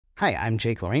Hi, I'm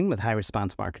Jake Lorraine with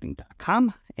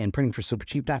HighResponseMarketing.com and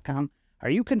PrintingForSuperCheap.com. Are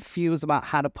you confused about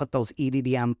how to put those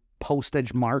EDDM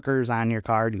postage markers on your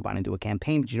card? You want to do a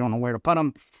campaign, but you don't know where to put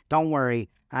them? Don't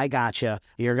worry, I gotcha.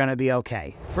 You're going to be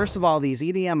okay. First of all, these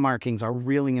EDDM markings are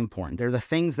really important. They're the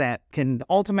things that can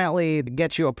ultimately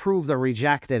get you approved or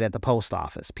rejected at the post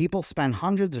office. People spend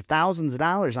hundreds of thousands of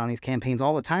dollars on these campaigns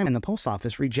all the time, and the post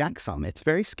office rejects them. It's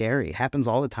very scary. It happens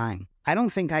all the time. I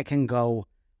don't think I can go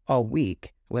a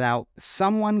week without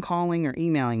someone calling or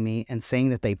emailing me and saying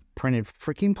that they printed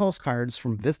freaking postcards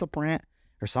from Vistaprint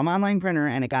or some online printer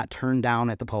and it got turned down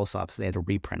at the post office. They had to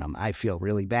reprint them. I feel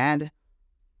really bad,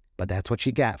 but that's what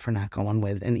you get for not going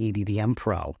with an EDDM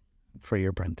Pro for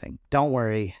your printing. Don't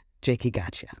worry, Jakey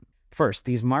got you. First,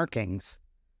 these markings,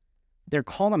 they're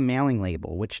called a mailing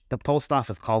label, which the post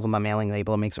office calls them a mailing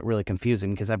label. It makes it really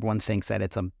confusing because everyone thinks that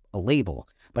it's a label,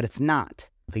 but it's not.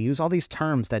 They use all these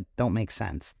terms that don't make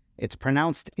sense. It's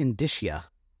pronounced Indicia,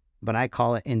 but I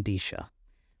call it Indicia.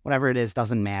 Whatever it is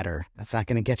doesn't matter. That's not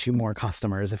going to get you more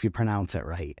customers if you pronounce it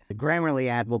right. The Grammarly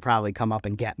ad will probably come up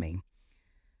and get me.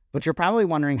 But you're probably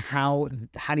wondering how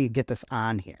do you get this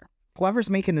on here? Whoever's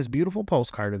making this beautiful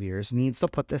postcard of yours needs to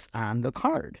put this on the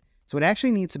card. So it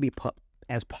actually needs to be put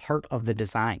as part of the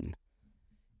design.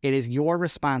 It is your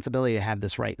responsibility to have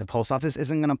this right. The post office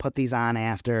isn't going to put these on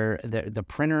after the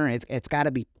printer. It's got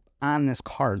to be on this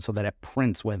card so that it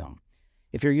prints with them.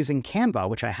 If you're using Canva,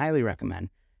 which I highly recommend,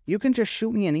 you can just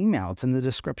shoot me an email. It's in the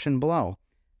description below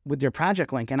with your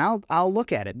project link, and I'll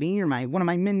look at it. Me or one of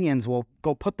my minions will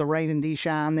go put the right indicia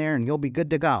on there, and you'll be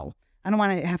good to go. I don't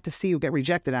want to have to see you get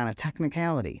rejected on a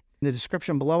technicality. In the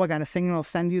description below, I got a thing that'll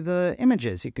send you the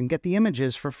images. You can get the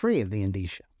images for free of the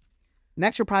indicia.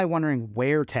 Next, you're probably wondering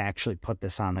where to actually put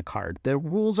this on the card. The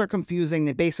rules are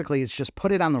confusing. Basically, it's just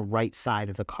put it on the right side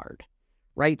of the card.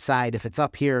 Right side, if it's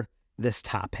up here, this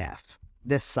top half,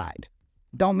 this side.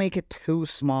 Don't make it too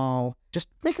small. Just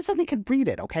make it so they can read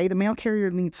it, okay? The mail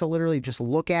carrier needs to literally just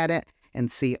look at it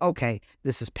and see, okay,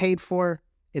 this is paid for,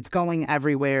 it's going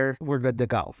everywhere, we're good to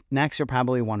go. Next, you're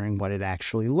probably wondering what it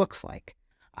actually looks like.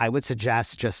 I would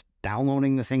suggest just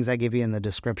downloading the things I give you in the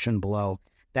description below.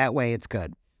 That way it's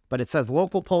good. But it says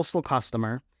local postal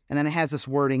customer, and then it has this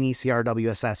wording, ECR,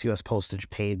 WSS, US postage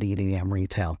paid, EDDM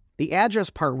retail. The address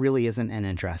part really isn't an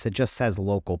address. It just says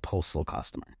local postal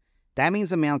customer. That means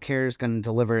the mail carrier is going to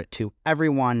deliver it to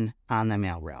everyone on the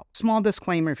mail route. Small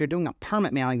disclaimer, if you're doing a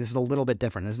permit mailing, this is a little bit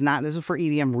different. This is for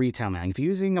EDDM retail mailing. If you're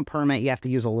using a permit, you have to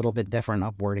use a little bit different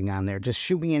of wording on there. Just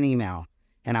shoot me an email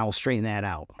and I will straighten that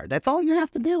out. That's all you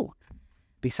have to do.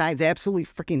 Besides absolutely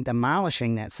freaking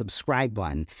demolishing that subscribe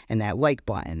button and that like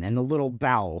button and the little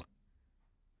bell.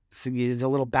 So the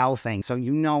little bell thing, so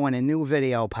you know when a new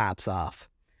video pops off.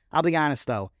 I'll be honest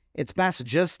though, it's best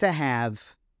just to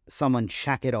have someone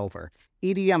check it over.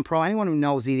 EDDM Pro, anyone who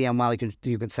knows EDDM well,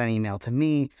 you can send an email to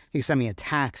me, you can send me a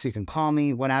text, you can call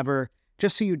me, whatever,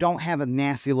 just so you don't have a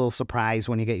nasty little surprise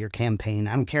when you get your campaign.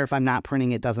 I don't care if I'm not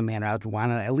printing, it doesn't matter. I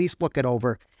want to at least look it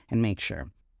over and make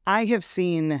sure. I have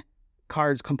seen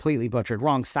cards completely butchered,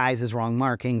 wrong sizes, wrong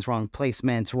markings, wrong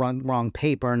placements, wrong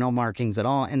paper, no markings at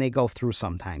all, and they go through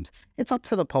sometimes. It's up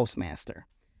to the postmaster.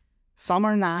 Some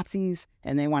are Nazis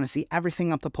and they want to see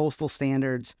everything up to postal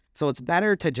standards, so it's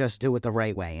better to just do it the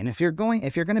right way. And if you're going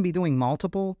to be doing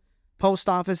multiple post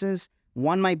offices,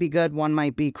 one might be good, one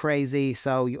might be crazy,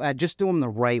 so just do them the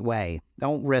right way.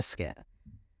 Don't risk it.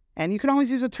 And you can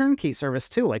always use a turnkey service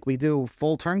too, like we do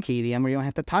full turnkey EDDM where you don't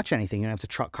have to touch anything. You don't have to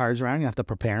truck cards around, you don't have to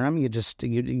prepare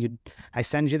them. I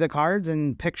send you the cards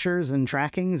and pictures and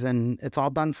trackings and it's all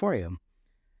done for you.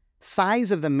 Size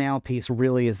of the mail piece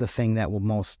really is the thing that will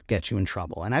most get you in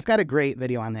trouble. And I've got a great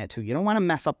video on that too. You don't want to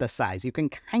mess up the size. You can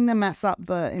kind of mess up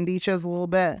the indicias a little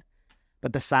bit,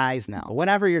 but the size, no.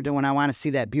 Whatever you're doing, I want to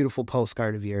see that beautiful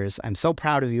postcard of yours. I'm so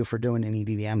proud of you for doing an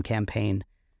EDDM campaign.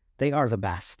 They are the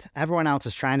best. Everyone else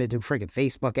is trying to do friggin'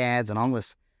 Facebook ads and all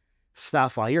this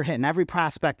stuff while you're hitting every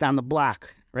prospect on the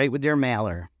block right with your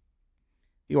mailer.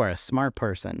 You are a smart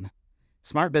person.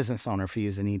 Smart business owner for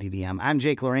using EDDM. I'm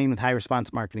Jake Lorraine with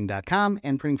HighResponseMarketing.com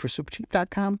and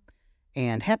PrintingForSuperCheap.com.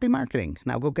 And happy marketing.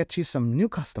 Now go get you some new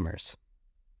customers.